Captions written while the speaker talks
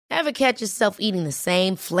Ever catch yourself eating the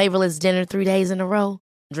same flavorless dinner 3 days in a row?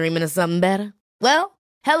 Dreaming of something better? Well,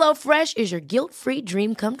 HelloFresh is your guilt-free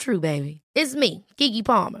dream come true, baby. It's me, Keke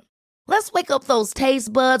Palmer. Let's wake up those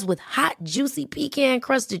taste buds with hot, juicy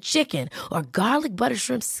pecan-crusted chicken or garlic butter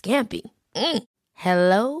shrimp scampi.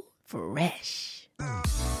 Hello Fresh.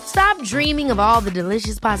 Stop dreaming of all the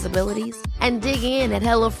delicious possibilities and dig in at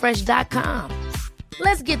HelloFresh.com.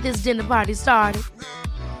 Let's get this dinner party started.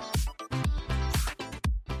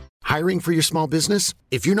 Hiring for your small business?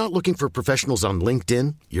 If you're not looking for professionals on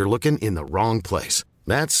LinkedIn, you're looking in the wrong place.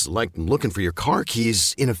 That's like looking for your car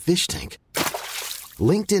keys in a fish tank.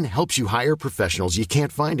 LinkedIn helps you hire professionals you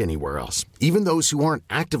can't find anywhere else, even those who aren't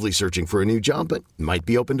actively searching for a new job but might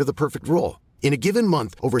be open to the perfect role. In a given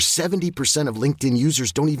month, over 70% of LinkedIn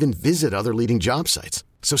users don't even visit other leading job sites.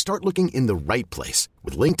 So start looking in the right place.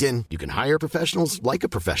 With LinkedIn, you can hire professionals like a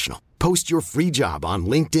professional. Post your free job on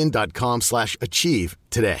linkedin.com/achieve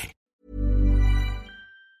today.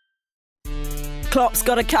 Klopp's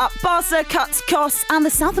got a cut, Barca cuts costs, and the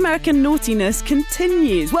South American naughtiness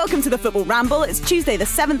continues. Welcome to the Football Ramble. It's Tuesday the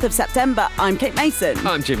 7th of September. I'm Kate Mason.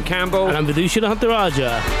 I'm Jim Campbell. And I'm Vidushan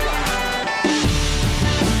Hattaraja.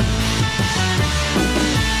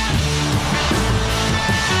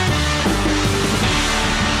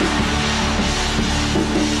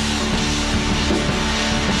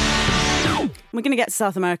 We're going to get to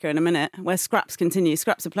South America in a minute, where scraps continue.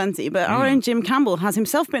 Scraps are plenty, but our own Jim Campbell has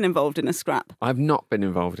himself been involved in a scrap. I've not been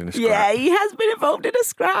involved in a scrap. Yeah, he has been involved in a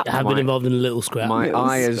scrap. I have been involved in a little scrap. My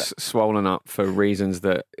eye is swollen up for reasons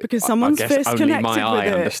that Because someone's I guess fist only connected my eye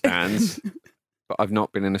with it. understands. But I've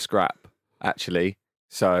not been in a scrap, actually.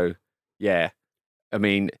 So, yeah. I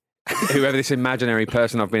mean, whoever this imaginary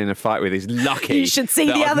person I've been in a fight with is lucky. You should see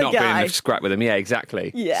that the I've other not guy. been in a scrap with him. Yeah,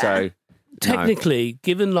 exactly. Yeah. So, Technically,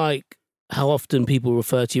 given how often people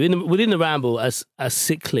refer to you within the Ramble as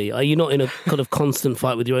sickly, are you not in a kind of constant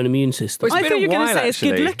fight with your own immune system? Well, I been thought a you were going to while, say it's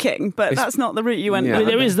good actually. looking, but that's not the route you went Yeah. I mean,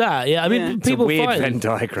 down. there is that. Yeah, I mean, Yeah. it's a people weird fight. Venn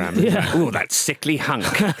diagram. Yeah. Oh, that sickly hunk.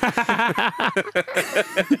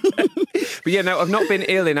 But yeah, no, I've not been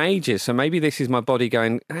ill in ages, so maybe this is my body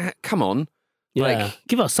going, come on. Yeah,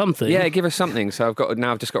 give us something. Yeah, give us something. So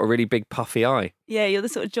I've just got a really big puffy eye. Yeah, you're the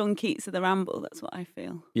sort of John Keats of the Ramble. That's what I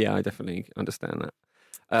feel. Yeah, I definitely understand that.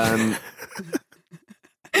 Yeah,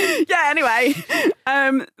 anyway,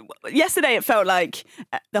 yesterday it felt like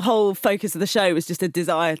the whole focus of the show was just a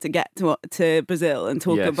desire to get to Brazil and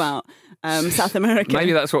talk Yes. about South America.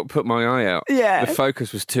 Maybe that's what put my eye out. Yeah. The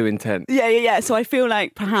focus was too intense. Yeah. So I feel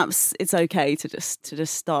like perhaps it's okay to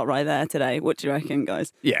just start right there today. What do you reckon,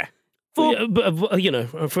 guys? Yeah. Yeah,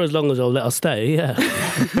 but for as long as I'll let us stay, yeah.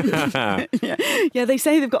 Yeah, they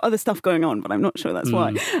say they've got other stuff going on, but I'm not sure that's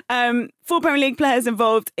why. 4 Premier League players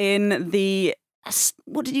involved in the,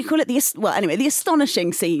 what did you call it? The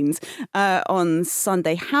astonishing scenes on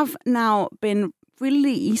Sunday have now been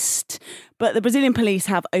released, but the Brazilian police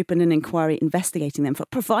have opened an inquiry investigating them for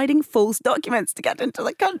providing false documents to get into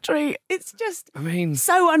the country. It's just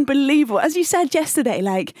so unbelievable. As you said yesterday,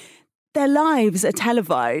 their lives are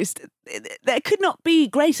televised. There could not be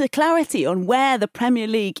greater clarity on where the Premier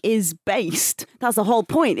League is based. That's the whole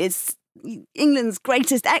point. It's England's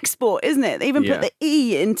greatest export, isn't it? They even put the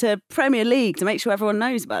E into Premier League to make sure everyone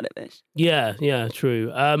knows about it, Vish. Yeah,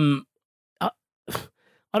 true. I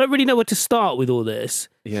don't really know where to start with all this.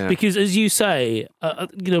 Yeah. Because as you say,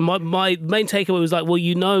 my main takeaway was well,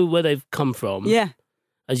 you know where they've come from. Yeah.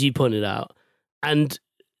 As you pointed out. And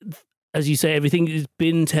as you say, everything has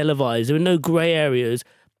been televised. There are no grey areas.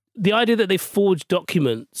 The idea that they forged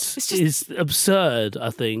documents is absurd, I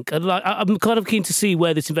think. And I'm kind of keen to see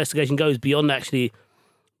where this investigation goes beyond actually,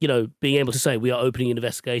 being able to say we are opening an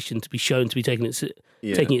investigation to be shown to be taking it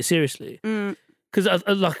seriously. Because,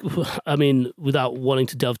 without wanting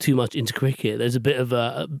to delve too much into cricket, there's a bit of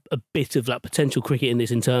potential cricket in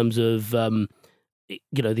this in terms of, the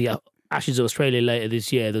Ashes of Australia later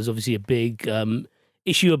this year. There's obviously a big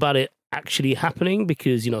issue about it actually happening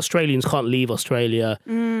because Australians can't leave Australia.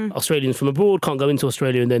 Australians from abroad can't go into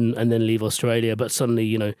Australia and then leave Australia. But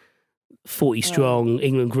suddenly 40 strong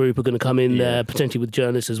England group are going to come in there potentially with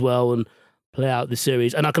journalists as well and play out the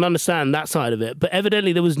series. And I can understand that side of it. But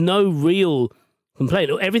evidently there was no real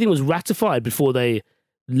complaint. Everything was ratified before they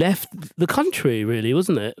left the country, really,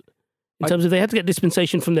 wasn't it? In terms of they had to get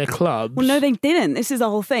dispensation from their clubs. Well, no, they didn't. This is the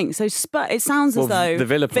whole thing. So it sounds as though the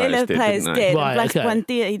Villa players did. Right, and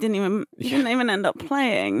Buendia, he didn't even end up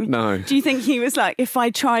playing. No. Do you think he was like, if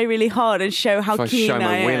I try really hard and show how keen I am,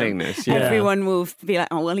 my willingness, everyone will be like,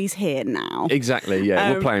 oh, well, he's here now. Exactly,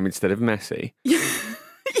 yeah. We'll play him instead of Messi.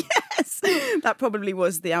 Yes, That probably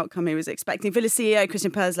was the outcome he was expecting. Villa CEO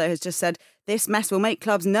Christian Perslow has just said this mess will make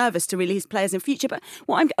clubs nervous to release players in future. But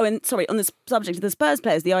on the subject of the Spurs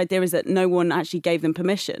players, the idea is that no one actually gave them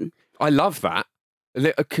permission. I love that.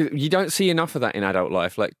 You don't see enough of that in adult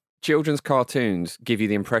life. Like, children's cartoons give you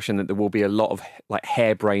the impression that there will be a lot of like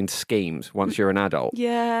harebrained schemes once you're an adult.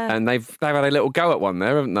 Yeah. And they've had a little go at one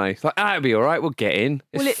there, haven't they? It's like, it'll be all right. We'll get in.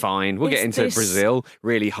 It's fine. We'll get into Brazil,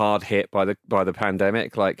 really hard hit by the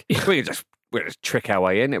pandemic. Like, we'll just trick our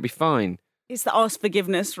way in. It'll be fine. It's the ask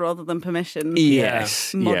forgiveness rather than permission.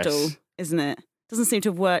 Yes. Model, isn't it? Doesn't seem to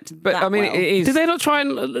have worked. But that I mean, well. it is. Did they not try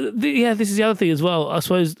and? This is the other thing as well. I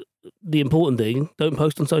suppose the important thing: don't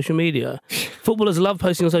post on social media. Footballers love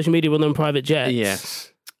posting on social media when they're on private jets.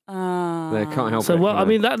 Yes. They can't help it. So, well, I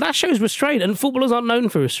mean, that shows restraint, and footballers aren't known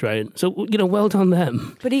for restraint. So, well done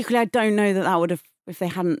them. But equally, I don't know that would have, if they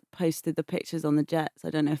hadn't posted the pictures on the jets, I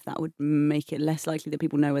don't know if that would make it less likely that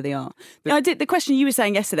people know where they are. The question you were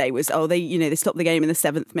saying yesterday was, they stopped the game in the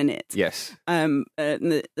 7th minute. Yes. And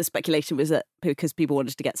the speculation was that because people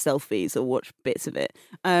wanted to get selfies or watch bits of it.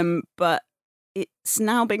 But it's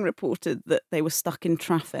now being reported that they were stuck in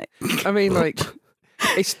traffic. I mean, like...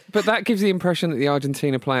 But that gives the impression that the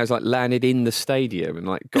Argentina players landed in the stadium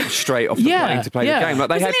and got straight off the plane to play the game. Like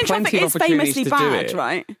they had plenty of opportunities to do it.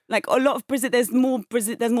 Right? Like a lot of Brazil, there's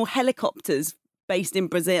more helicopters based in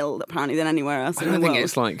Brazil apparently than anywhere else in the world. I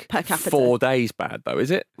don't think it's 4 days bad though,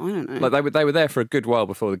 is it? I don't know. Like they were there for a good while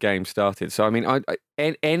before the game started. So I mean,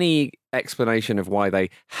 any explanation of why they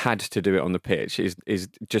had to do it on the pitch is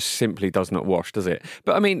just simply does not wash, does it?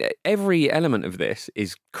 But I mean, every element of this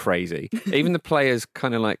is crazy. Even the players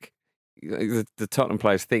kind of the Tottenham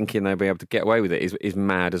players thinking they'll be able to get away with it is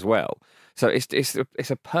mad as well. So it's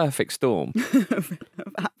a perfect storm of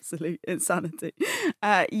absolute insanity.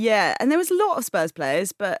 And there was a lot of Spurs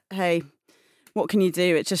players, but hey, what can you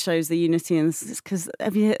do? It just shows the unity, and because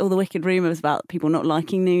have you heard all the wicked rumours about people not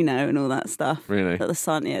liking Nuno and all that stuff? Really? At the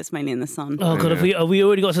Sun, it's mainly in the Sun. Oh god, have we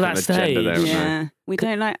already got to that stage? Yeah,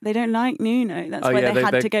 they don't like Nuno. That's why they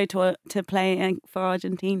had to go to play for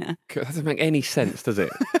Argentina. That doesn't make any sense, does it?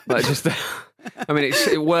 I mean,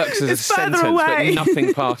 it works as a sentence, away. but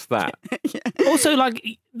nothing past that. Yeah. Also,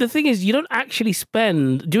 the thing is, you don't actually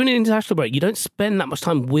spend during an international break. You don't spend that much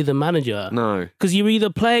time with a manager. No, because you're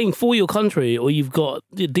either playing for your country or you've got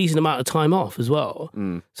a decent amount of time off as well.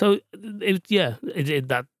 Mm. So,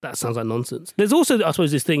 that sounds like nonsense. There's also, I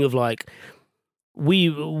suppose, this thing of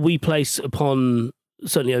we place upon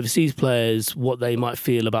certainly overseas players what they might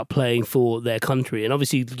feel about playing for their country, and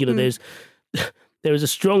obviously, there is a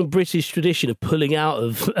strong British tradition of pulling out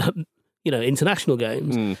of international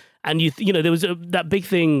games, and there was that big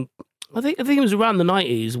thing. I think it was around the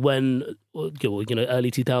 90s when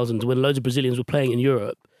early 2000s when loads of Brazilians were playing in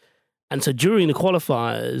Europe, and so during the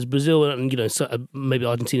qualifiers, Brazil and maybe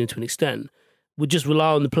Argentina to an extent would just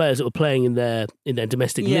rely on the players that were playing in their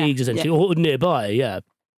domestic leagues essentially or nearby,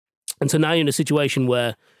 and so now you're in a situation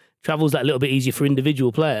where travel's that little bit easier for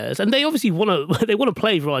individual players, and they obviously want to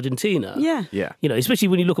play for Argentina. Yeah. Especially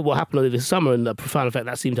when you look at what happened over the summer and the profound effect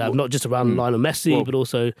that seemed to have, not just around Lionel Messi, but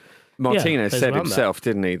also Martinez said himself,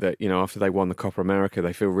 didn't he, that after they won the Copa America,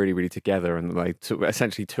 they feel really, really together, and they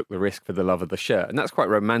essentially took the risk for the love of the shirt, and that's quite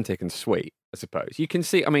romantic and sweet, I suppose. You can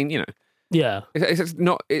see, I mean, yeah,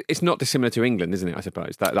 it's not dissimilar to England, isn't it? I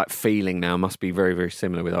suppose that feeling now must be very, very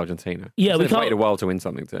similar with Argentina. Yeah, we waited a while to win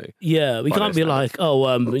something too. Yeah, we can't be like,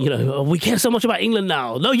 we care so much about England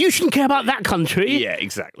now. No, you shouldn't care about that country. Yeah,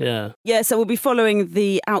 exactly. Yeah. So we'll be following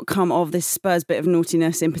the outcome of this Spurs bit of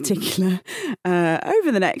naughtiness in particular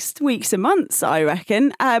over the next weeks and months, I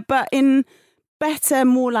reckon. But in better,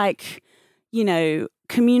 more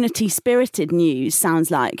community-spirited news,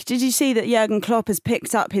 sounds like. Did you see that Jurgen Klopp has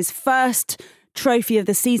picked up his first trophy of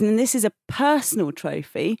the season? And this is a personal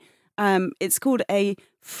trophy. It's called a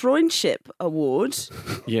Freundship Award.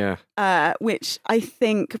 Yeah. Which I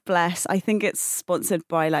think it's sponsored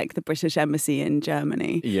by the British Embassy in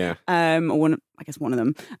Germany. Yeah. Or one of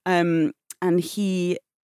them. And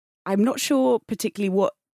I'm not sure particularly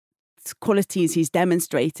what qualities he's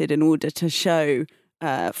demonstrated in order to show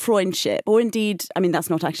Freundship, or indeed, I mean, that's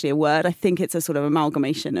not actually a word. I think it's a sort of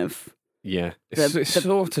amalgamation of it's sort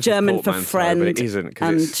of German for friend, but it isn't,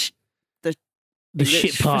 and the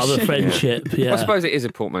shit part of a friendship. Yeah. Well, I suppose it is a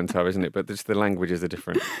portmanteau, isn't it? But just the languages are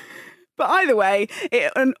different. But either way,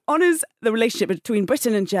 it honours the relationship between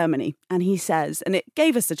Britain and Germany, and he says, and it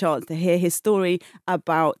gave us a chance to hear his story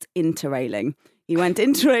about interrailing. He went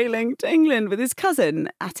interrailing to England with his cousin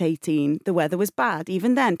at 18. The weather was bad.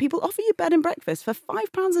 Even then, people offer you bed and breakfast for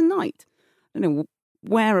 £5 a night. I don't know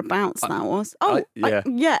whereabouts that was.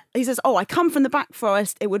 yeah. He says, I come from the Black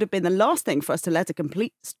Forest. It would have been the last thing for us to let a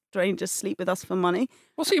complete stranger sleep with us for money.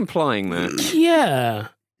 What's he implying there? Yeah.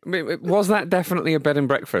 I mean, was that definitely a bed and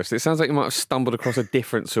breakfast? It sounds like you might have stumbled across a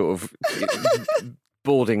different sort of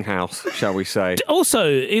boarding house, shall we say. Also,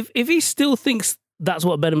 if he still thinks that's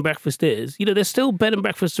what bed and breakfast is, there's still bed and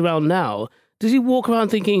breakfasts around now. Does he walk around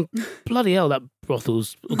thinking, bloody hell, that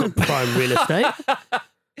brothel's got prime real estate?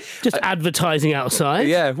 Just advertising outside.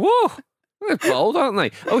 Yeah, whoa, they're bold, aren't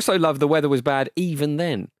they? I also love the weather was bad even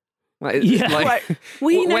then. Yeah.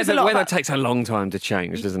 Weather takes a long time to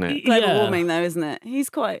change, doesn't it? Global warming, though, isn't it? He's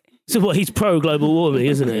quite... So what, he's pro-global warming,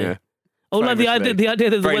 isn't he? Yeah. Oh, like the idea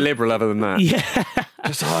that very liberal other than that. Yeah.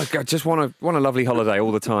 Just want a lovely holiday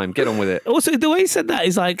all the time. Get on with it. Also, the way he said that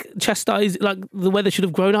is like chastise, like the weather should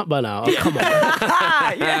have grown up by now. Oh, come on.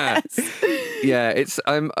 Yes. Yeah, it's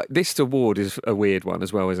this award is a weird one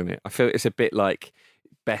as well, isn't it? I feel it's a bit like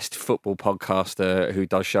best football podcaster who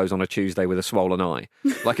does shows on a Tuesday with a swollen eye.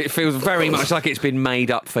 Like it feels very much like it's been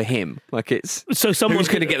made up for him. Like it's so someone's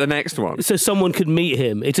going to get the next one. So someone could meet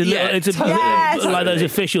him. It's like those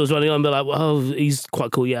officials running on and be like, well, he's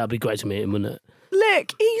quite cool. Yeah, it'd be great to meet him, wouldn't it?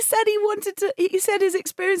 Look, he said he wanted to. He said his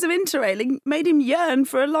experience of interrailing made him yearn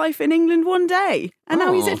for a life in England one day, and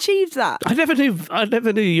now he's achieved that. I never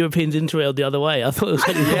knew Europeans interrailed the other way. I thought it was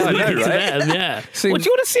something to them. Yeah. What do you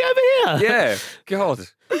want to see over here? Yeah. God.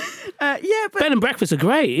 But bed and breakfasts are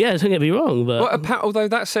great. Yeah, don't get me wrong. But although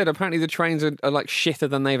that said, apparently the trains are like shitter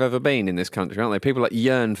than they've ever been in this country, aren't they? People like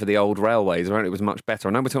yearn for the old railways. Apparently it was much better.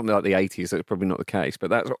 I know we're talking about the 80s. So it's probably not the case, but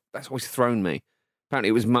that's always thrown me. Apparently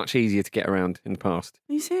it was much easier to get around in the past.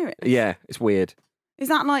 Are you serious? Yeah, it's weird. Is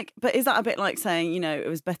that a bit like saying, it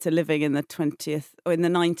was better living in the 20th or in the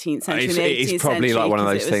 19th century? It's probably like one of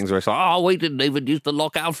those things where it's like, we didn't even used to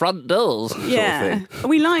lock our front doors. Yeah. Sort of thing.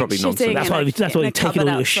 We like probably shitting. That's why we've taken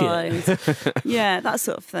all your shit. Yeah, that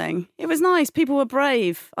sort of thing. It was nice. People were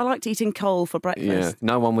brave. I liked eating coal for breakfast. Yeah,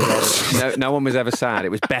 no one was ever sad. It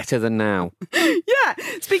was better than now. Yeah.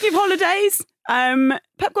 Speaking of holidays,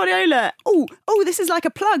 Pep Guardiola. Oh, this is like a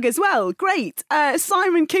plug as well. Great.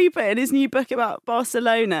 Simon Cooper, in his new book about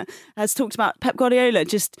Barcelona, has talked about Pep Guardiola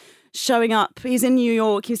just showing up. He's in New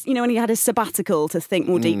York. He's, when he had his sabbatical to think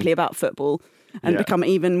more deeply about football and become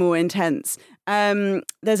even more intense.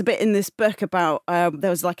 There's a bit in this book about there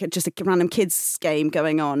was like just a random kids game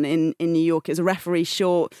going on in New York. It was a referee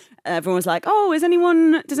short. Everyone was like, does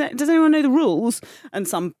anyone know the rules? And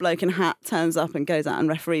some bloke in a hat turns up and goes out and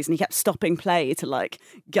referees, and he kept stopping play to like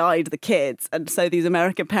guide the kids. And so these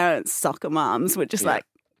American parents, soccer moms, were just like,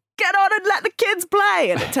 get on and let the kids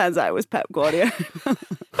play. And it turns out it was Pep Guardiola.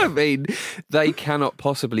 I mean, they cannot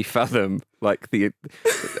possibly fathom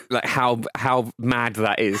how mad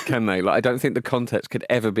that is, can they? Like, I don't think the context could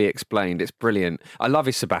ever be explained. It's brilliant. I love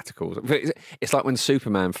his sabbaticals. It's like when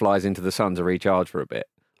Superman flies into the sun to recharge for a bit.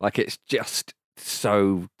 Like, it's just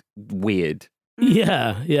so weird.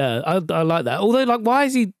 Yeah, I like that. Although, like, why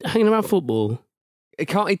is he hanging around football?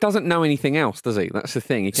 He doesn't know anything else, does he? That's the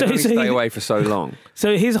thing. He can only stay away for so long.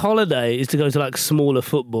 So his holiday is to go to like smaller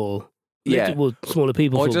football. Yeah. Smaller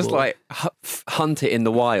people or football. just like hunt it in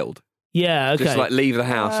the wild. Yeah, okay. Just like leave the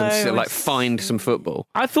house and like find some football.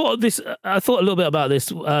 I thought a little bit about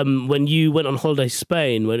this when you went on holiday to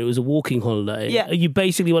Spain, when it was a walking holiday. Yeah. You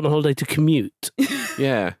basically went on holiday to commute.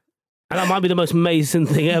 Yeah. And that might be the most amazing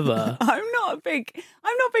thing ever. I'm not a big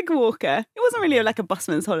walker. It wasn't really like a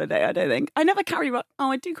busman's holiday, I don't think. I never carry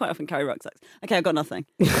I do quite often carry rucksacks. Okay, I've got nothing.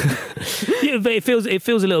 Yeah, but it feels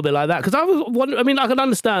a little bit like that, because I was wondering, I mean, I can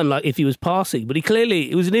understand like if he was passing, but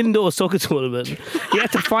it was an indoor soccer tournament. You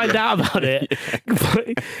had to find out about it.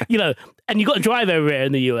 And you got to drive everywhere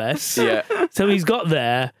in the US. Yeah. So he's got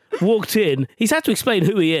there, walked in. He's had to explain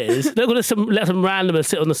who he is. They're going to let some randomer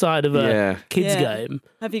sit on the side of a kids game.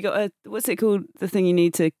 Have you got what's it called? The thing you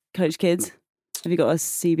need to coach kids? Have you got a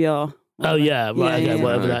CBR? Oh yeah, right. Yeah,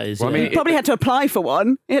 whatever that is. Well, I yeah. mean, You probably had to apply for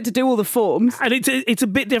one. You had to do all the forms. And it's a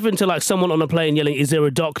bit different to like someone on a plane yelling, "Is there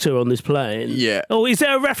a doctor on this plane?" Yeah. Oh, is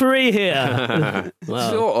there a referee here? Wow.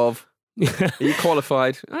 Sort of. Are you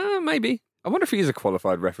qualified? Maybe. I wonder if he is a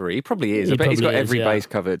qualified referee. He probably is. I bet he's got every base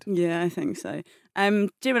covered. Yeah, I think so. Jim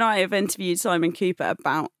and I have interviewed Simon Cooper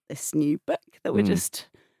about this new book that we're just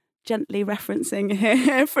gently referencing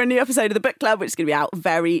here for a new episode of the Book Club, which is going to be out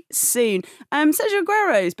very soon. Sergio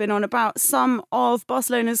Aguero's been on about some of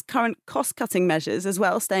Barcelona's current cost-cutting measures as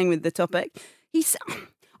well, staying with the topic.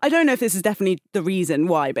 I don't know if this is definitely the reason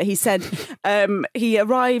why, but he said he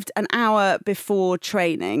arrived an hour before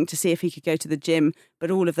training to see if he could go to the gym,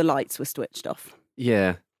 but all of the lights were switched off.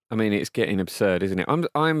 Yeah. I mean, it's getting absurd, isn't it?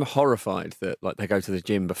 I'm horrified that like they go to the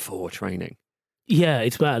gym before training. Yeah,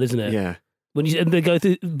 it's bad, isn't it? Yeah. And they go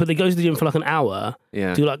to the gym for like an hour,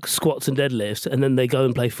 Yeah. do like squats and deadlifts, and then they go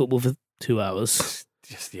and play football for 2 hours.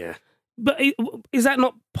 Just, yeah. But is that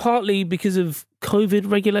not partly because of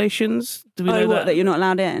COVID regulations? Do we know that you're not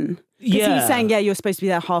allowed in? Yeah. He's saying, you're supposed to be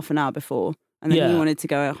there half an hour before, and then Yeah. he wanted to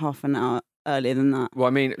go half an hour earlier than that. Well,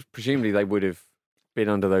 I mean, presumably they would have been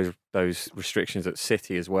under those restrictions at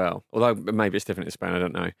City as well. Although maybe it's different in Spain, I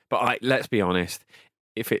don't know. But let's be honest,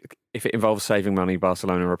 if it involves saving money,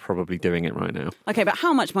 Barcelona are probably doing it right now. Okay, but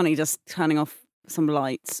how much money does turning off some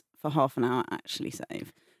lights for half an hour actually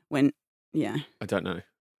save? When, yeah. I don't know.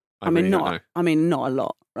 Not a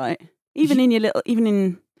lot, right? Even a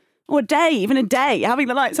day, having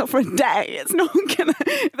the lights off for a day, it's not gonna.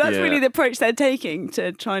 That's really the approach they're taking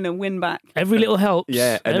to trying to win back. Every little helps.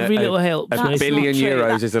 Yeah, every little helps. A billion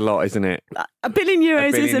euros is a lot, isn't it? A billion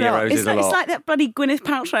euros is a lot. It's like that bloody Gwyneth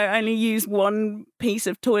Paltrow only used one piece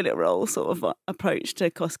of toilet roll sort of approach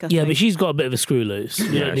to cost cutting. Yeah, but she's got a bit of a screw loose.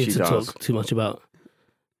 You don't need to talk too much about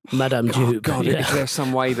Madame Duke. God, is there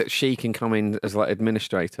some way that she can come in as like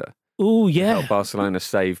administrator? Oh, yeah. Help Barcelona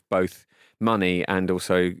save both money and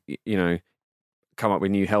also, come up with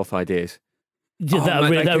new health ideas. Yeah,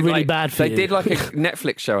 that are really bad for you. They did like a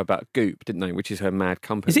Netflix show about Goop, didn't they? Which is her mad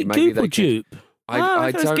company. Is it Goop or Jupe? I thought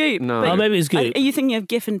it was Goop. know. Oh, maybe it's Goop. Are you thinking of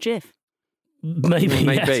GIF and GIF? Maybe.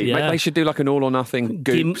 Yes, yeah. They should do like an all or nothing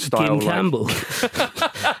Goop style. Kim Campbell.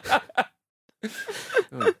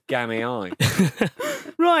 Gammy eye.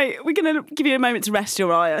 Right, we're going to give you a moment to rest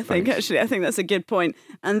your eye, I think, actually. I think that's a good point.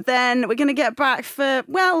 And then we're going to get back for,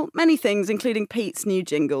 many things, including Pete's new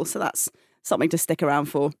jingle. So that's something to stick around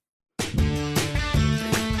for.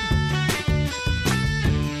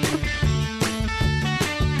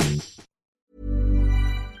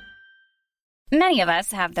 Many of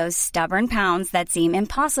us have those stubborn pounds that seem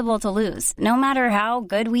impossible to lose, no matter how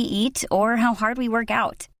good we eat or how hard we work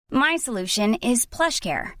out. My solution is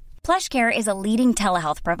PlushCare. PlushCare is a leading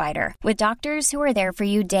telehealth provider with doctors who are there for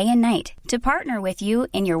you day and night to partner with you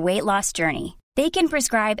in your weight loss journey. They can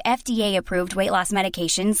prescribe FDA-approved weight loss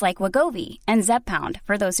medications like Wegovy and Zepbound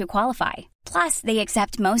for those who qualify. Plus, they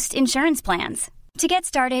accept most insurance plans. To get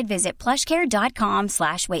started, visit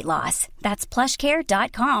plushcare.com/weightloss. That's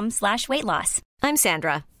plushcare.com/weightloss. I'm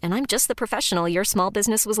Sandra, and I'm just the professional your small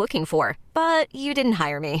business was looking for. But you didn't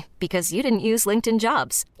hire me because you didn't use LinkedIn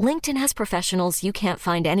Jobs. LinkedIn has professionals you can't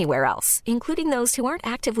find anywhere else, including those who aren't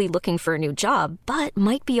actively looking for a new job, but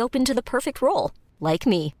might be open to the perfect role, like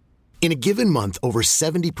me. In a given month, over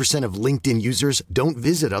 70% of LinkedIn users don't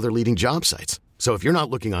visit other leading job sites. So if you're not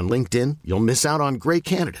looking on LinkedIn, you'll miss out on great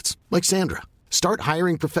candidates like Sandra. Start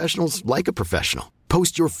hiring professionals like a professional.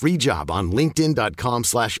 Post your free job on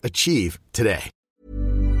linkedin.com/achieve today.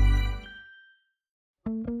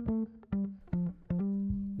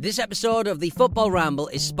 This episode of the Football Ramble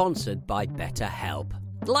is sponsored by BetterHelp.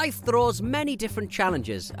 Life throws many different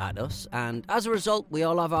challenges at us, and as a result, we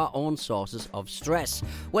all have our own sources of stress.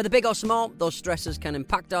 Whether big or small, those stresses can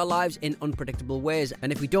impact our lives in unpredictable ways,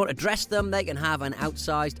 and if we don't address them, they can have an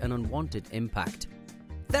outsized and unwanted impact.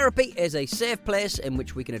 Therapy is a safe place in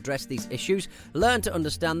which we can address these issues, learn to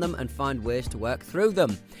understand them, and find ways to work through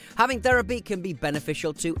them. Having therapy can be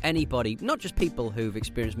beneficial to anybody, not just people who've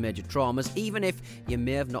experienced major traumas, even if you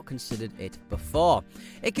may have not considered it before.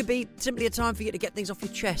 It could be simply a time for you to get things off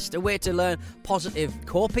your chest, a way to learn positive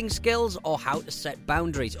coping skills, or how to set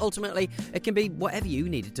boundaries. Ultimately, it can be whatever you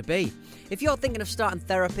need it to be. If you're thinking of starting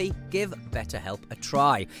therapy, give BetterHelp a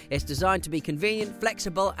try. It's designed to be convenient,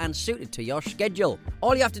 flexible, and suited to your schedule.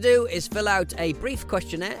 All you have to do is fill out a brief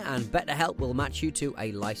questionnaire, and BetterHelp will match you to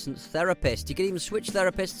a licensed therapist. You can even switch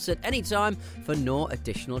therapists at any time for no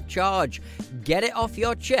additional charge. Get it off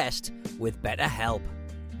your chest with BetterHelp.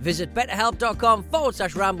 Visit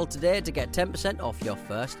betterhelp.com/ramble today to get 10% off your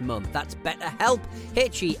first month. That's BetterHelp,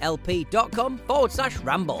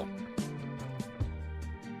 HELP.com/ramble.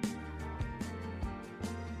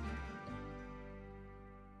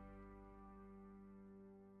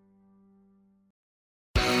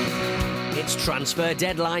 It's transfer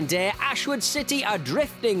deadline day. Ashwood City are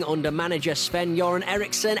drifting under manager Sven-Göran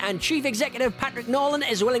Eriksson, and chief executive Patrick Nolan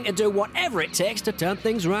is willing to do whatever it takes to turn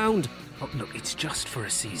things round. Oh, look, it's just for a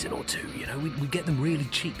season or two, we get them really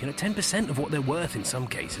cheap, 10% of what they're worth in some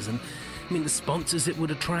cases, and the sponsors it would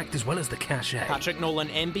attract as well as the cachet. Patrick Nolan,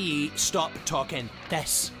 MBE, stop talking.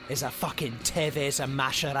 This is a fucking Tevez and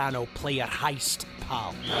Mascherano player heist,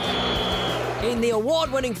 pal. In the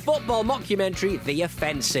award-winning football mockumentary, The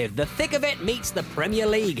Offensive, the thick of it meets the Premier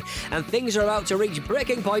League, and things are about to reach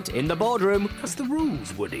breaking point in the boardroom. That's the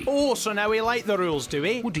rules, Woody. Oh, so now we like the rules, do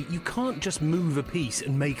we? Woody, you can't just move a piece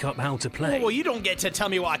and make up how to play. Oh, well, you don't get to tell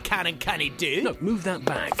me what I can and can't do. No, move that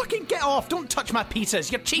back. Fucking get off. Don't touch my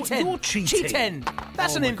pizzas. You're cheating. You're cheating. Cheating.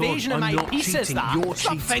 That's Oh an my God, invasion of I'm my not pizzas, cheating. that. You're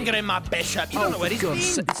Stop cheating. fingering my bishop. You don't know where he's been.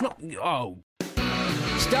 It's not... Oh...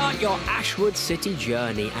 Start your Ashwood City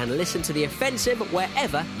journey and listen to The Offensive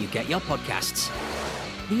wherever you get your podcasts.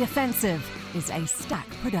 The Offensive is a Stack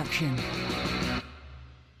production.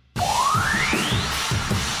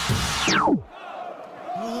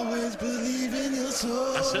 Always believe in your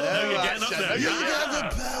soul. That's it. Now you're getting up there. You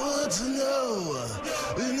got the power to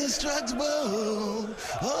know. Indestructible.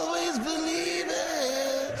 Always believe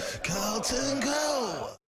it. Carlton Go.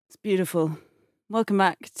 It's beautiful. Welcome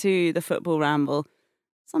back to the Football Ramble.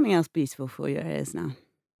 Something else beautiful for your ears now.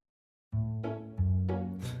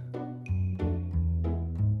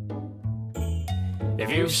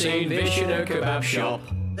 If you've seen Vish in a kebab shop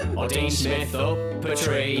or Dean Smith up a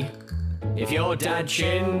tree, if your dad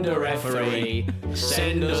chinned a referee,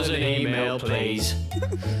 send us an email, please.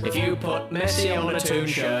 If you put Messi on a Toon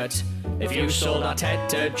shirt, if you sold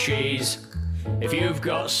Arteta cheese, if you've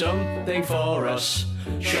got something for us,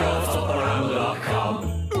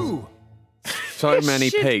 showfootballramble.com. So many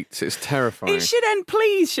Petes, it's terrifying. It should end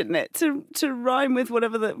please, shouldn't it? To rhyme with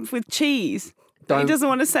whatever with cheese. He doesn't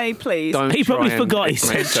want to say please. He probably forgot he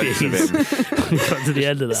said cheese. He got to the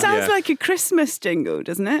end of that. It sounds like a Christmas jingle,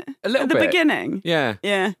 doesn't it? A little At the bit. beginning. Yeah.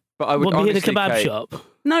 Yeah. But I would What, be in a honestly, kebab Kate, shop?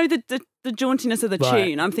 No, the jauntiness of the Right.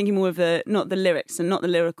 tune. I'm thinking more of not the lyrics and not the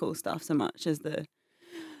lyrical stuff so much as the...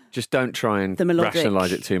 Just don't try and The melodic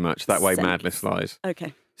rationalise it too much. That way sense. madness lies.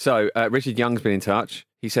 Okay. So, Richard Young's been in touch.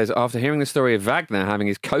 He says, after hearing the story of Wagner having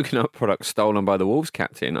his coconut product stolen by the Wolves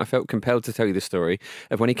captain, I felt compelled to tell you the story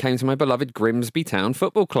of when he came to my beloved Grimsby Town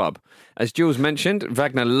Football Club. As Jules mentioned,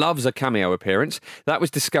 Wagner loves a cameo appearance. That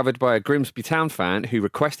was discovered by a Grimsby Town fan who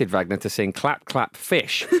requested Wagner to sing Clap Clap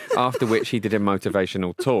Fish, after which he did a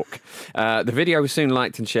motivational talk. The video was soon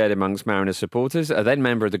liked and shared amongst Mariners supporters. A then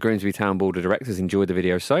member of the Grimsby Town Board of Directors enjoyed the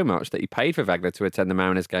video so much that he paid for Wagner to attend the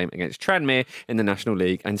Mariners game against Tranmere in the National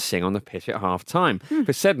League and sing on the pitch at half-time.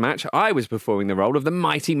 For said match, I was performing the role of the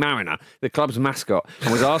Mighty Mariner, the club's mascot,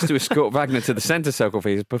 and was asked to escort Wagner to the centre circle for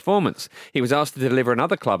his performance. He was asked to deliver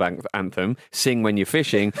another club anthem, Sing When You're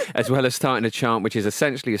Fishing, as well as starting a chant which is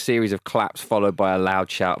essentially a series of claps followed by a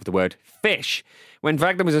loud shout of the word fish. When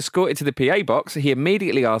Wagner was escorted to the PA box, he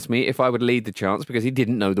immediately asked me if I would lead the chants because he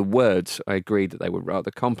didn't know the words. I agreed that they were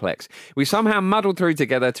rather complex. We somehow muddled through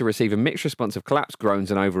together to receive a mixed response of claps,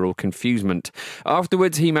 groans and overall confusement.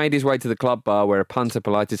 Afterwards, he made his way to the club bar where a punter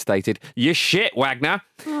politely stated, "You shit, Wagner!"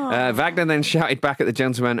 Wagner then shouted back at the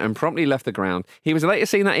gentleman and promptly left the ground. He was later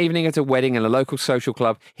seen that evening at a wedding in a local social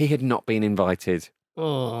club. He had not been invited.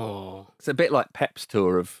 Oh. It's a bit like Pep's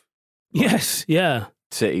tour of Yes, yeah.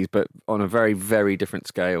 cities, but on a very, very different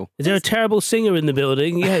scale. Is there a terrible singer in the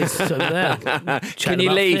building? Yeah, he's over there. Can Chatting you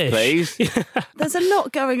about leave, fish. please? There's a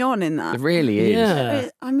lot going on in that. It really is. Yeah.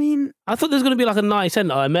 I mean... I thought there was going to be like a nice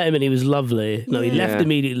end. I met him and he was lovely. No, he Yeah. left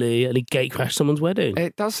immediately and he gate crashed someone's wedding.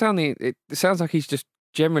 It does sound. It sounds like he's just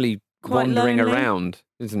generally Quite wandering lonely. around,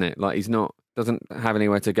 isn't it? Like doesn't have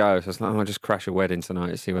anywhere to go. So it's like, I'll just crash a wedding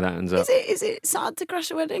tonight. See where that ends up. Is it sad to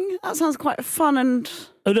crash a wedding? That sounds quite fun and...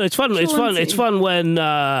 Oh no, it's fun. It's fun. jaunty. It's fun when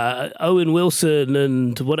Owen Wilson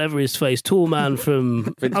and whatever his face, tall man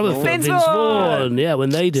from Vince other Vaughn. film, Vince Vince Vaughn. Vaughn. Yeah, when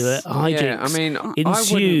they do it, hijinks Yeah, I mean,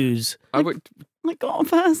 ensues. I would. I got a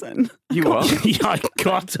person. You what? Yeah, I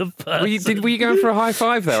got a person. Were you going for a high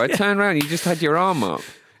five though? I turned around. You just had your arm up.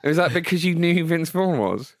 Was that because you knew who Vince Vaughn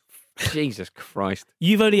was? Jesus Christ!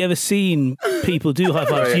 You've only ever seen people do high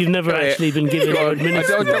fives. You've never Got it. actually been given or I administered.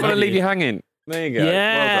 don't want to have leave you? you hanging. There you go.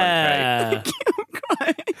 Yeah. Well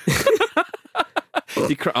done,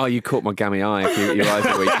 Kate. You caught my gammy eye. If your eyes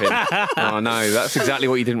are weeping. Oh no, that's exactly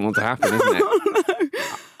what you didn't want to happen, isn't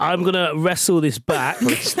it? I'm going to wrestle this back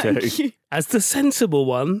Please do. as the sensible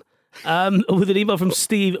one with an email from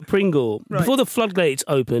Steve Pringle. Right. Before the floodgates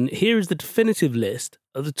open, here is the definitive list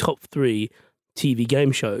of the top 3 TV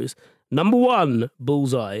game shows. Number 1,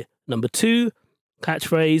 Bullseye. Number 2,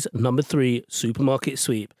 Catchphrase. Number 3, Supermarket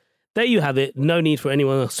Sweep. There you have it. No need for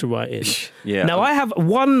anyone else to write in. Yeah. Now, I have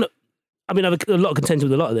one... I mean, I have a lot of contention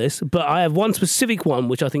with a lot of this, but I have one specific one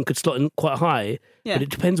which I think could slot in quite high, Yeah. but it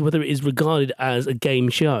depends whether it is regarded as a game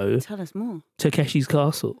show. Tell us more. Takeshi's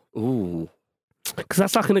Castle. Ooh. Because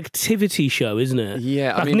that's like an activity show, isn't it?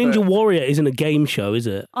 Yeah. Like I mean, Ninja but- Warrior isn't a game show, is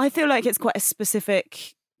it? I feel like it's quite a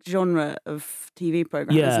specific genre of TV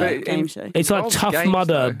program. Yeah. Isn't it? Game show. It's like Involves Tough games,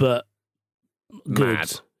 Mudder, though. but good.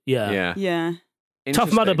 Mad. Yeah. Yeah.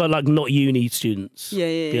 Tough Mudder, Interesting. but like not uni students.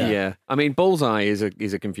 Yeah. I mean, Bullseye is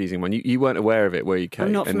a confusing one. You weren't aware of it, were you, Kate?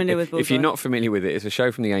 I'm not And familiar with If you're Bullseye. not familiar with it, it's a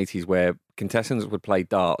show from the 80s where contestants would play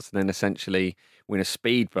darts and then essentially win a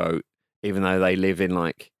speedboat, even though they live in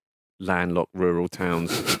like landlocked rural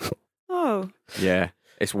towns. Oh. Yeah,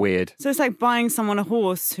 it's weird. So it's like buying someone a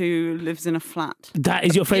horse who lives in a flat. That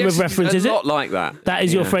is your frame of reference, is a it? lot like that. That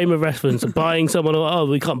is your Yeah. frame of reference. Buying someone,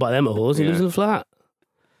 we can't buy them a horse. He lives in a flat.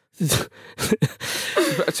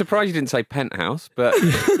 Surprised you didn't say penthouse, but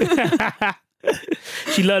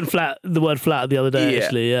She learned the word flat the other day, Yeah.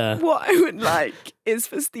 actually, yeah. What I would like is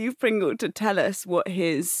for Steve Pringle to tell us what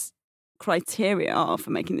his criteria are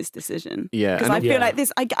for making this decision. Yeah, Because and- I feel Yeah. like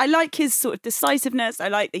this, I like his sort of decisiveness. I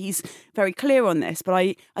like that he's very clear on this, but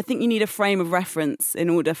I think you need a frame of reference in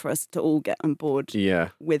order for us to all get on board yeah.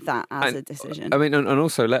 with that as And, a decision. I mean, and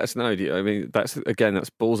also let us know. I mean, that's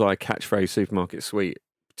Bullseye catchphrase supermarket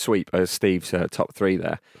sweep as Steve's top 3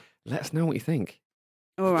 there. Let us know what you think.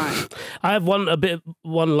 All right. I have one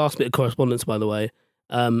last bit of correspondence, by the way.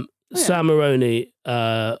 Sam Maroney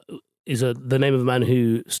is the name of a man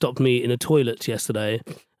who stopped me in a toilet yesterday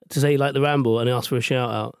to say he liked the ramble and he asked for a shout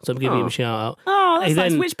out. So I'm giving him a shout out. Oh, that's He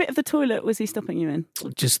nice. then- Which bit of the toilet was he stopping you in?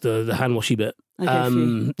 Just the hand washy bit.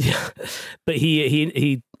 Okay, Yeah, but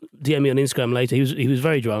he DM'd me on Instagram later. He was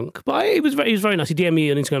very drunk, but he was very nice. He DM'd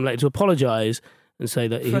me on Instagram later to apologise and say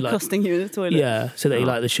that he For liked, accosting you in the toilet. yeah, so that he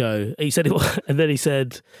liked the show. He said and then he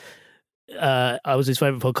said I was his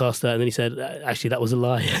favourite podcaster, and then he said actually that was a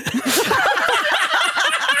lie.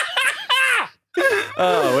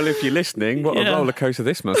 Oh, well, if you're listening, what a Yeah. roller coaster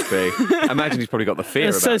this must be. I imagine he's probably got the fear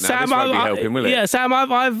about now. This won't be helping, will it? Yeah, Sam,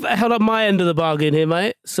 I've held up my end of the bargain here,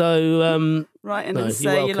 mate. So Right, and no, then you're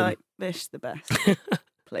say you welcome. like Bish the best,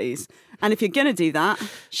 please. And if you're going to do that,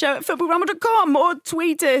 show at footballramble.com or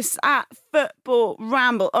tweet us at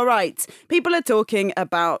footballramble. All right, people are talking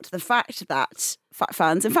about the fact that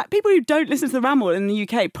fans, in fact, people who don't listen to the Ramble in the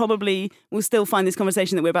UK probably will still find this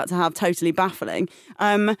conversation that we're about to have totally baffling,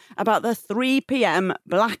 about the 3 p.m.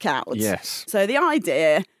 blackout. Yes. So the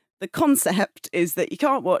idea, the concept is that you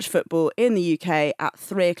can't watch football in the UK at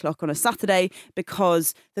 3 o'clock on a Saturday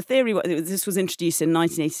because the theory, this was introduced in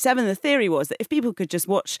 1987, the theory was that if people could just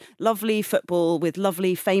watch lovely football with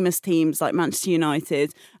lovely famous teams like Manchester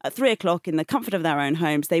United at 3 o'clock in the comfort of their own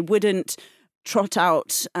homes, they wouldn't trot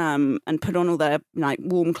out and put on all their like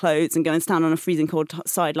warm clothes and go and stand on a freezing cold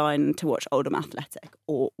sideline to watch Oldham Athletic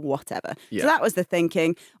or whatever. Yeah. So that was the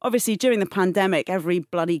thinking. Obviously, during the pandemic, every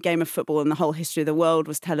bloody game of football in the whole history of the world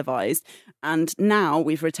was televised. And now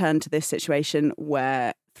we've returned to this situation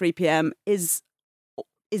where 3 p.m. is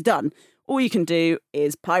done. All you can do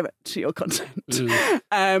is pirate your content.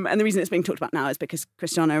 And the reason it's being talked about now is because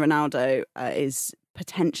Cristiano Ronaldo is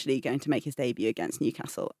potentially going to make his debut against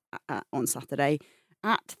Newcastle on Saturday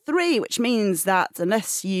at 3, which means that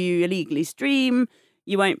unless you illegally stream,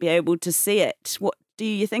 you won't be able to see it. What do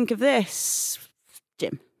you think of this,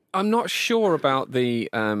 Jim? I'm not sure about the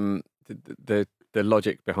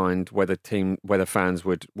logic behind whether fans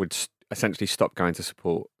would essentially stop going to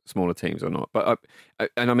support smaller teams or not. But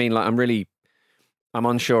I mean, like, I'm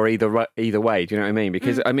unsure either way. Do you know what I mean?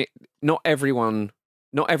 Because I mean, not every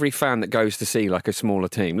fan that goes to see like a smaller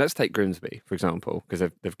team. Let's take Grimsby for example,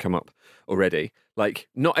 because they've come up already. Like,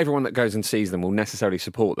 not everyone that goes and sees them will necessarily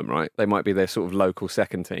support them, right? They might be their sort of local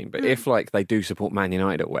second team. But if like they do support Man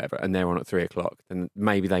United or whatever, and they're on at 3 o'clock, then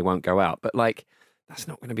maybe they won't go out. But like, that's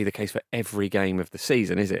not going to be the case for every game of the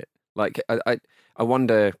season, is it? Like, I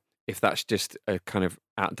wonder if that's just a kind of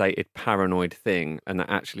outdated paranoid thing, and that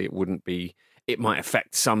actually it might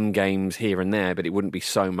affect some games here and there, but it wouldn't be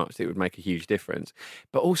so much that it would make a huge difference.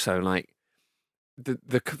 But also, like,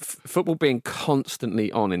 the football being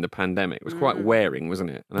constantly on in the pandemic was quite wearing,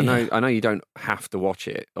 wasn't it? And I know you don't have to watch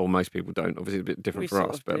it, or most people don't. Obviously, it's a bit different for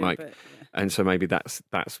us, but and so maybe that's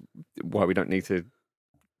why we don't need to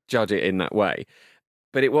judge it in that way.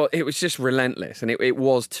 But it was just relentless, and it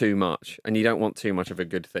was too much, and you don't want too much of a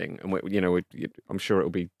good thing. And I'm sure it will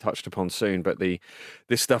be touched upon soon. But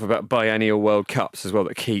this stuff about biennial World Cups as well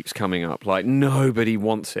that keeps coming up, like nobody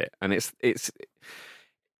wants it, and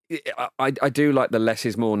I do like the less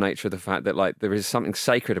is more nature of the fact that like there is something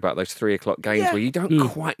sacred about those 3 o'clock games where you don't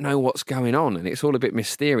quite know what's going on, and it's all a bit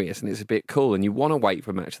mysterious and it's a bit cool, and you want to wait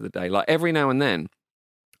for match of the day. Like every now and then,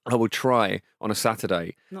 I will try on a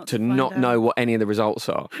Saturday Not to to find not out. know what any of the results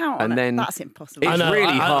are. How on and it? then That's impossible. It's I know, really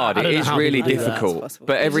I hard. don't It know is how really people do that. difficult. Possible.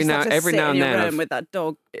 But You every just have now to every sit now in and your then room I've- with that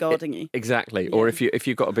dog guarding you. Exactly. Or if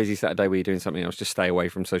you've got a busy Saturday where you're doing something else, just stay away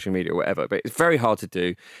from social media or whatever. But it's very hard to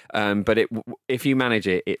do. But if you manage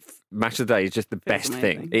it, Match of the Day is just the best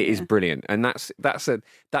thing. amazing, It is brilliant, and that's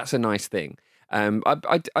a nice thing. I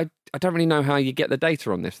don't really know how you get the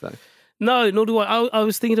data on this though. No, nor do I. I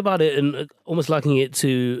was thinking about it and almost likening it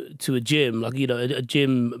to a gym. Like, a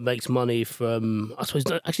gym makes money from, I suppose,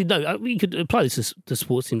 actually, no, we could apply this to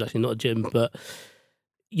sports teams, actually, not a gym. But,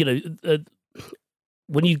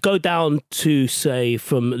 when you go down to, say,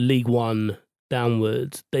 from League One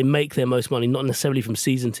downwards, they make their most money not necessarily from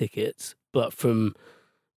season tickets, but from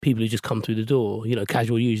people who just come through the door,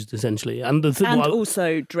 casual users, essentially. And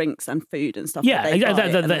Also drinks and food and stuff. Yeah,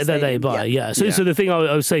 that they buy. Yeah. So the thing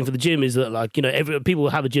I was saying for the gym is that, like, people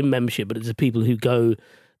have a gym membership, but it's the people who go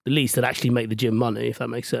the least that actually make the gym money, if that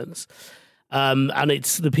makes sense. And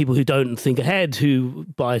it's the people who don't think ahead who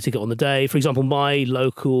buy a ticket on the day. For example, my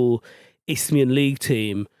local Isthmian League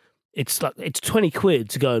team, it's 20 quid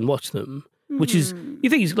to go and watch them. Which is, you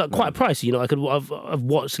think it's like quite pricey, I've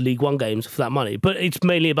watched League One games for that money, but it's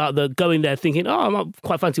mainly about the going there thinking, I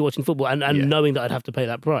quite fancy watching football and knowing that I'd have to pay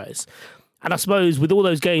that price. And I suppose with all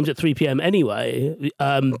those games at 3 p.m. anyway,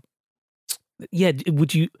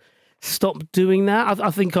 would you stop doing that?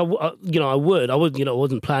 I think I would. I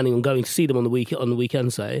wasn't planning on going to see them on the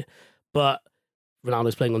weekend, say, but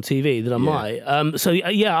Ronaldo's playing on TV, then I might.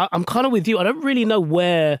 I'm kind of with you. I don't really know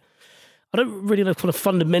kind of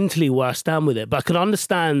fundamentally where I stand with it, but I can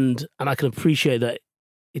understand and I can appreciate that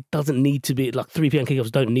it doesn't need to be, like 3 p.m. kickoffs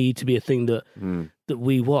don't need to be a thing that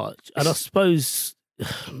we watch. And I suppose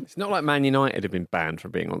it's not like Man United have been banned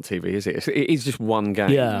from being on TV, is it? It is just one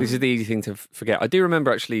game. Yeah. This is the easy thing to forget. I do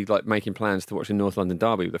remember actually like making plans to watch a North London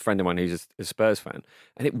derby with a friend of mine who's a Spurs fan,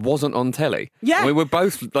 and it wasn't on telly. Yeah. We were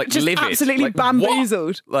both like just livid. absolutely like,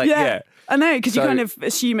 bamboozled. What? I know, because you So- kind of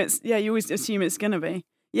assume you always assume it's going to be.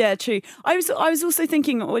 Yeah, true. I was also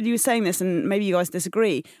thinking when you were saying this, and maybe you guys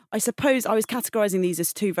disagree, I suppose I was categorising these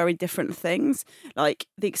as two very different things. Like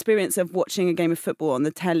the experience of watching a game of football on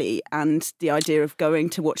the telly and the idea of going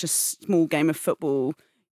to watch a small game of football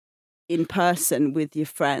in person with your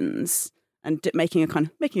friends and making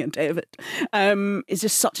a day of it is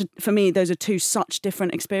just for me, those are two such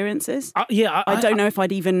different experiences. I don't know if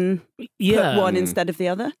I'd even put one instead of the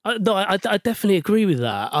other. No, I definitely agree with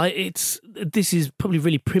that. This is probably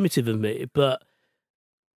really primitive of me, but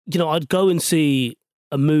I'd go and see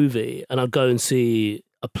a movie and I'd go and see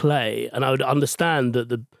a play, and I would understand that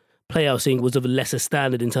the play I was seeing was of a lesser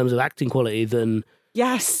standard in terms of acting quality than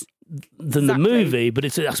the movie, but I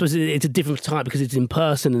suppose it's a different type because it's in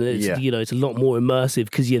person and it's it's a lot more immersive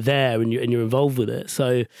because you're there and you're involved with it.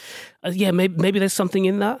 So maybe there's something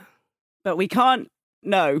in that, but we can't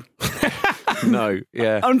know. No,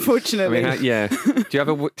 yeah. Unfortunately. I mean, do you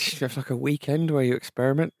have like a weekend where you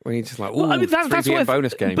experiment, where you just like, that's 3 p.m.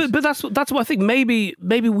 bonus games? But that's what I think. Maybe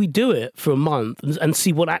we do it for a month and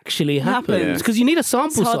see what actually happens, because you need a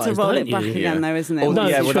sample size. It's hard to roll don't it back you? again, though, isn't it? Well,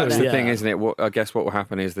 that's the thing, isn't it? I guess what will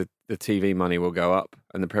happen is the TV money will go up,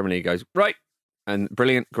 and the Premier League goes right. And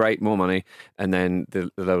brilliant, great, more money. And then the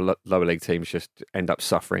lower league teams just end up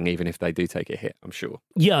suffering, even if they do take a hit, I'm sure.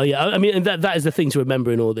 Yeah. I mean, that is the thing to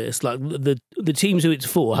remember in all this. Like, the teams who it's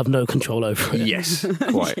for have no control over it. Yes,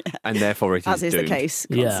 quite. And therefore it is As is doomed. the case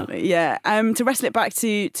constantly. Yeah. To wrestle it back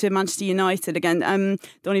to Manchester United again,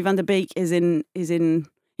 Donny van der Beek is in.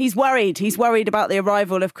 He's worried. He's worried about the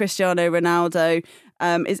arrival of Cristiano Ronaldo.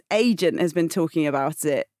 His agent has been talking about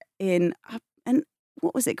it in...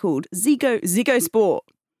 what was it called? Ziggo Sport.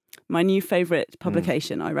 My new favourite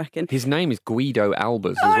publication, I reckon. His name is Guido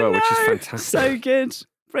Albers as well, which is fantastic. So good.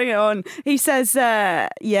 Bring it on. He says,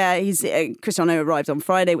 Cristiano arrived on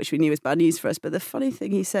Friday, which we knew was bad news for us. But the funny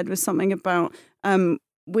thing he said was something about, I've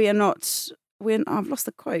lost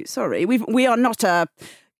the quote, sorry. We are not a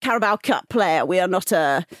Carabao Cup player. We are not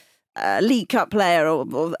a League Cup player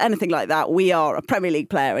or anything like that. We are a Premier League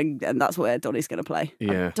player, and that's where Donny's going to play.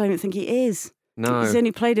 Yeah. I don't think he is. No. He's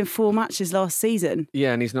only played in 4 matches last season.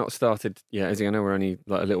 Yeah, and he's not started yet. As you know, we're only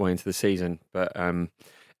like a little way into the season, but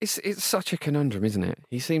it's such a conundrum, isn't it?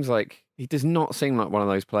 He does not seem like one of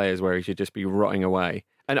those players where he should just be rotting away.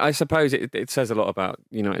 And I suppose it says a lot about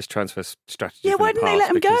United's transfer strategy. Yeah, why didn't they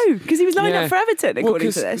let him go? Because he was lined up for Everton,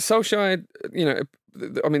 according to this. Solskjaer,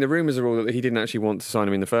 I mean, the rumours are all that he didn't actually want to sign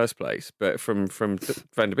him in the first place. But from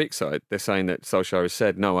Van der Beek's side, they're saying that Solskjaer has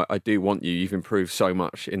said, no, I do want you. You've improved so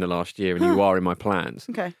much in the last year and you are in my plans.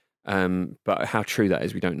 Okay. But how true that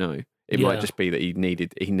is, we don't know. It might just be that he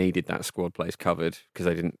needed that squad place covered because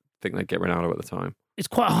they didn't think they'd get Ronaldo at the time. It's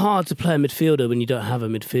quite hard to play a midfielder when you don't have a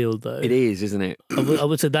midfield, though. It is, isn't it? I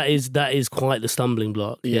would say that is quite the stumbling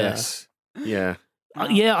block. Yes. Yeah.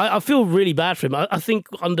 I feel really bad for him. I think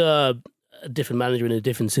under a different manager in a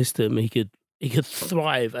different system, he could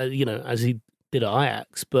thrive, as he did at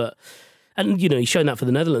Ajax. And he's shown that for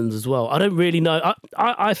the Netherlands as well. I don't really know.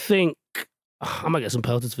 I think I might get some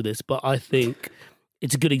pelters for this, but I think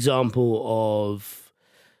it's a good example of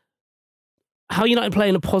how United play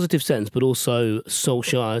in a positive sense, but also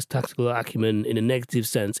Solskjaer's tactical acumen in a negative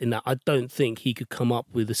sense, in that I don't think he could come up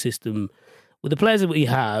with a system with the players that we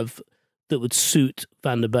have that would suit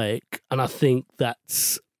Van der Beek. And I think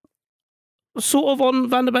that's sort of on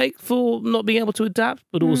Van der Beek for not being able to adapt,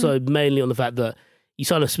 but also mainly on the fact that you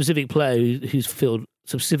sign a specific player who's fulfilled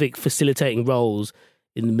specific facilitating roles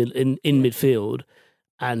in midfield,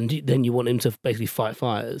 and then you want him to basically fight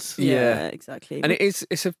fires. Yeah, exactly. And it is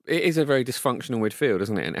a very dysfunctional midfield,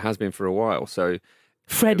 isn't it? And it has been for a while. So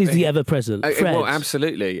Fred is the ever present. Well,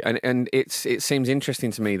 absolutely. And it seems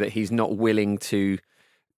interesting to me that he's not willing to.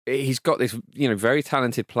 He's got this, very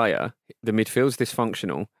talented player. The midfield's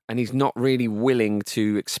dysfunctional, and he's not really willing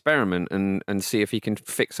to experiment and see if he can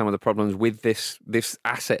fix some of the problems with this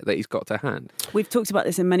asset that he's got to hand. We've talked about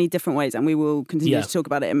this in many different ways, and we will continue to talk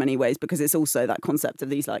about it in many ways, because it's also that concept of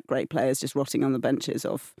these great players just rotting on the benches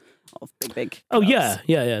of big. Oh clubs.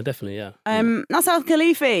 yeah, definitely, yeah. Nasser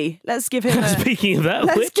Khalifi, let's give him. Speaking of that,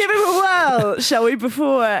 let's give him a whirl, shall we?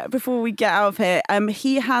 Before we get out of here,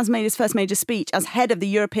 he has made his first major speech as head of the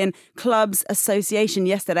European Clubs Association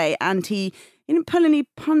yesterday, and he didn't pull any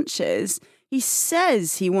punches. He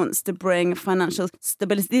says he wants to bring financial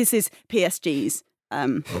stability. This is PSG's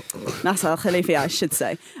Nasser Khalifi, I should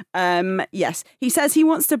say. Yes, he says he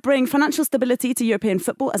wants to bring financial stability to European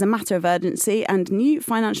football as a matter of urgency, and new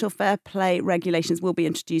financial fair play regulations will be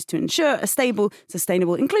introduced to ensure a stable,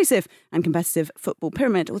 sustainable, inclusive and competitive football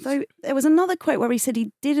pyramid. Although there was another quote where he said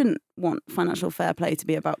he didn't want financial fair play to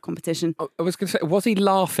be about competition. I was going to say, was he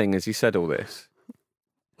laughing as he said all this?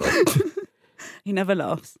 He never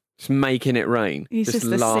laughs. Just making it rain. He's just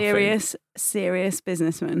laughing. a serious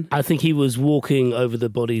businessman. I think he was walking over the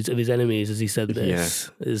bodies of his enemies as he said this.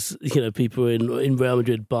 Yeah. As people in Real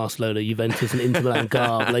Madrid, Barcelona, Juventus, and Inter Milan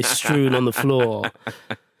garb lay strewn on the floor.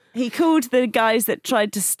 He called the guys that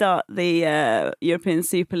tried to start the European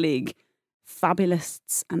Super League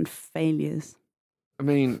fabulists and failures. I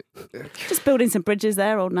mean, just building some bridges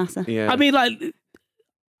there, old Nasser. Yeah. I mean,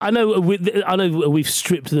 I know we've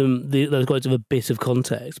stripped those quotes of a bit of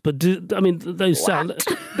context, but those sound.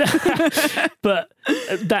 But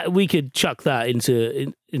that we could chuck that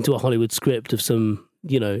into a Hollywood script of some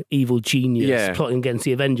evil genius plotting against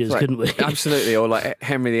the Avengers, couldn't we? Absolutely, or like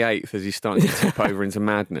Henry VIII as he's starting to tip over into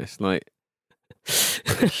madness. Like,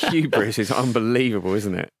 hubris is unbelievable,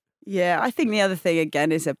 isn't it? Yeah, I think the other thing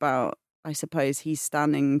again is about, I suppose, he's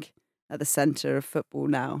standing at the centre of football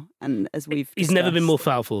now, and as we've he's never been more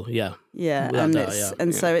powerful. So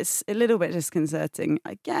it's a little bit disconcerting,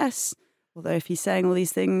 I guess. Although if he's saying all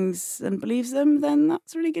these things and believes them, then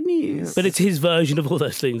that's really good news. But it's his version of all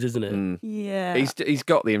those things, isn't it? Yeah, he's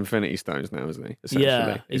got the Infinity Stones now, isn't he?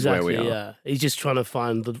 Yeah, exactly. Where we are. Yeah, he's just trying to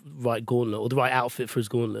find the right gauntlet or the right outfit for his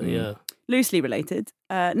gauntlet. Yeah. Loosely related,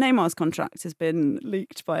 Neymar's contract has been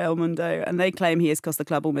leaked by El Mundo, and they claim he has cost the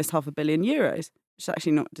club almost €500 million. Which is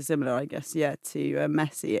actually not dissimilar, I guess, to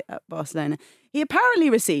Messi at Barcelona. He apparently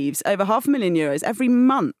receives over €500,000 every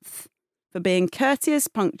month for being courteous,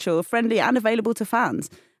 punctual, friendly and available to fans,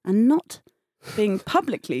 and not being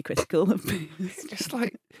publicly critical of It's just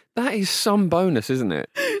that is some bonus, isn't it?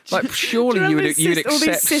 Surely you'd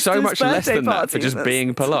accept so much less than that for just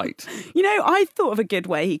being polite. I thought of a good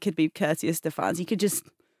way he could be courteous to fans. He could just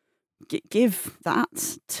give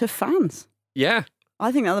that to fans. Yeah.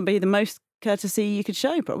 I think that would be the most courtesy you could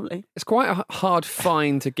show, probably. It's quite a hard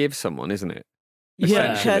fine to give someone, isn't it?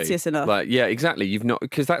 Yeah, courteous enough. Exactly. You've not,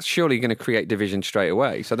 because that's surely going to create division straight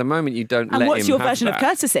away. So the moment you don't let him have that, what's your version of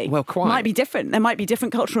courtesy? Well, quite might be different. There might be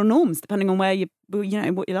different cultural norms depending on where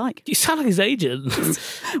what you like. You sound like his agent.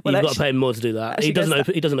 You've got to pay him more to do that. He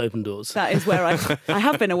doesn't open doors. That is where I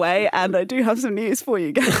have been away, and I do have some news for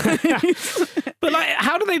you guys. But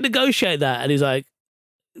how do they negotiate that? And he's like,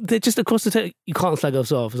 they're just across the table. You can't slag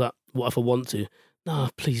us off. It's like, what if I want to? No,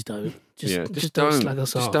 please don't. Just don't slag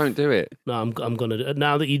us off. Just don't do it. No, I'm gonna do it.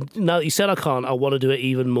 Now that you said I can't, I want to do it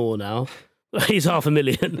even more now. He's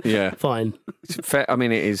 $500,000. Yeah, fine. It's fair. I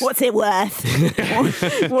mean, it is. What's it worth?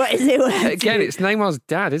 What is it worth? Again, it's Neymar's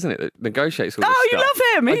dad, isn't it, that negotiates all this stuff. You love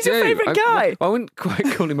him. He's your favourite guy. I wouldn't quite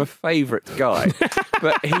call him a favourite guy,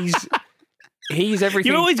 but He's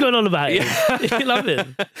everything. You're always going on about him. You love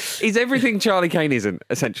him. He's everything Charlie Kane isn't,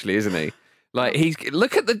 essentially, isn't he? Like,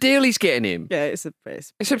 look at the deal he's getting him. Yeah, it's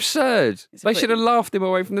absurd. They should have laughed him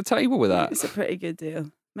away from the table with that. It's a pretty good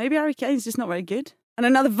deal. Maybe Harry Kane's just not very good. And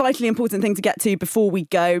another vitally important thing to get to before we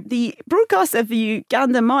go, the broadcast of the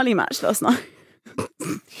Uganda-Mali match last night.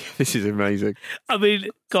 This is amazing. I mean,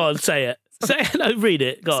 go on, say it. Say it. No, read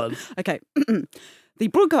it. Go on. Okay. The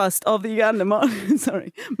broadcast of the Uganda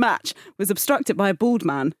match was obstructed by a bald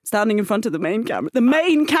man standing in front of the main camera. The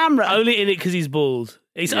main camera! Only in it because he's bald.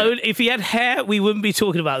 If he had hair, we wouldn't be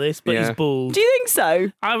talking about this, but he's bald. Do you think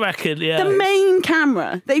so? I reckon, yeah. The main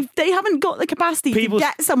camera. They haven't got the capacity to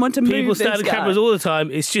get someone to move People this stand at cameras all the time.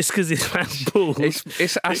 It's just because this man's bald.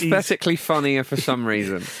 It's aesthetically funnier for some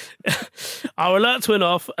reason. Our alerts went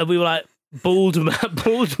off and we were like, bald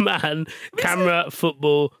man, camera,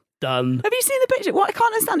 football, done. Have you seen the picture? What I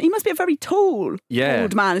can't understand, he must be a very tall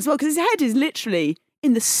bald man as well, because his head is literally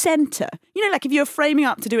in the centre. You know, like if you were framing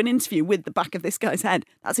up to do an interview with the back of this guy's head,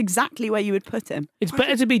 that's exactly where you would put him. It's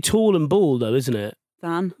better to be tall and bald, though, isn't it?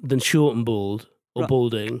 Than short and bald or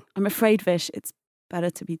balding. I'm afraid, Vish, it's better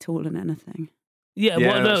to be tall than anything. Yeah,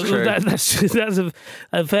 well, no, that's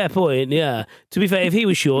a fair point, yeah. To be fair, if he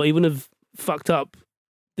was short, he wouldn't have fucked up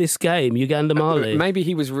this game, Uganda-Mali. Maybe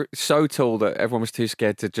he was so tall that everyone was too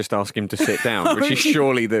scared to just ask him to sit down, which is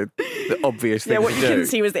surely the obvious thing to do. Yeah, what you couldn't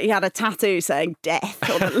see was that he had a tattoo saying death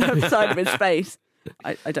on the left side of his face.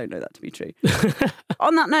 I don't know that to be true.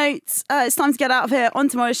 On that note, it's time to get out of here. On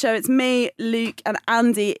tomorrow's show, it's me, Luke and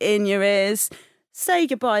Andy in your ears. Say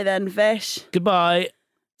goodbye then, Vish. Goodbye.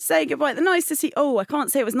 Say goodbye. Nice to see... Oh, I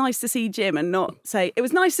can't say it was nice to see Jim and not say... It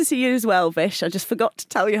was nice to see you as well, Vish. I just forgot to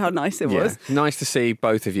tell you how nice it was. Nice to see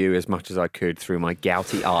both of you as much as I could through my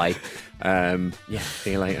gouty eye.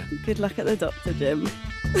 See you later. Good luck at the doctor, Jim.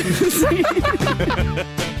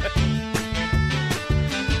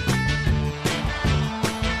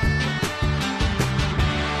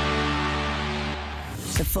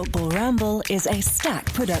 The Football Ramble is a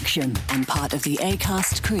Stack production and part of the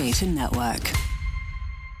Acast Creator Network.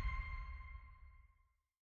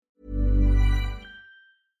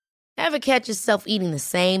 Ever catch yourself eating the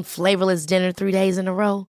same flavorless dinner 3 days in a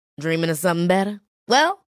row? Dreaming of something better?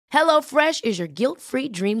 Well, HelloFresh is your guilt-free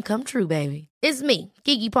dream come true, baby. It's me,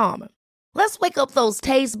 Keke Palmer. Let's wake up those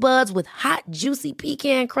taste buds with hot, juicy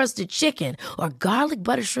pecan-crusted chicken or garlic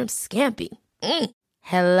butter shrimp scampi.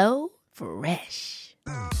 Hello Fresh.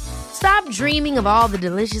 Stop dreaming of all the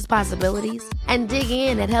delicious possibilities and dig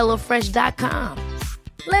in at HelloFresh.com.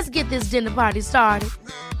 Let's get this dinner party started.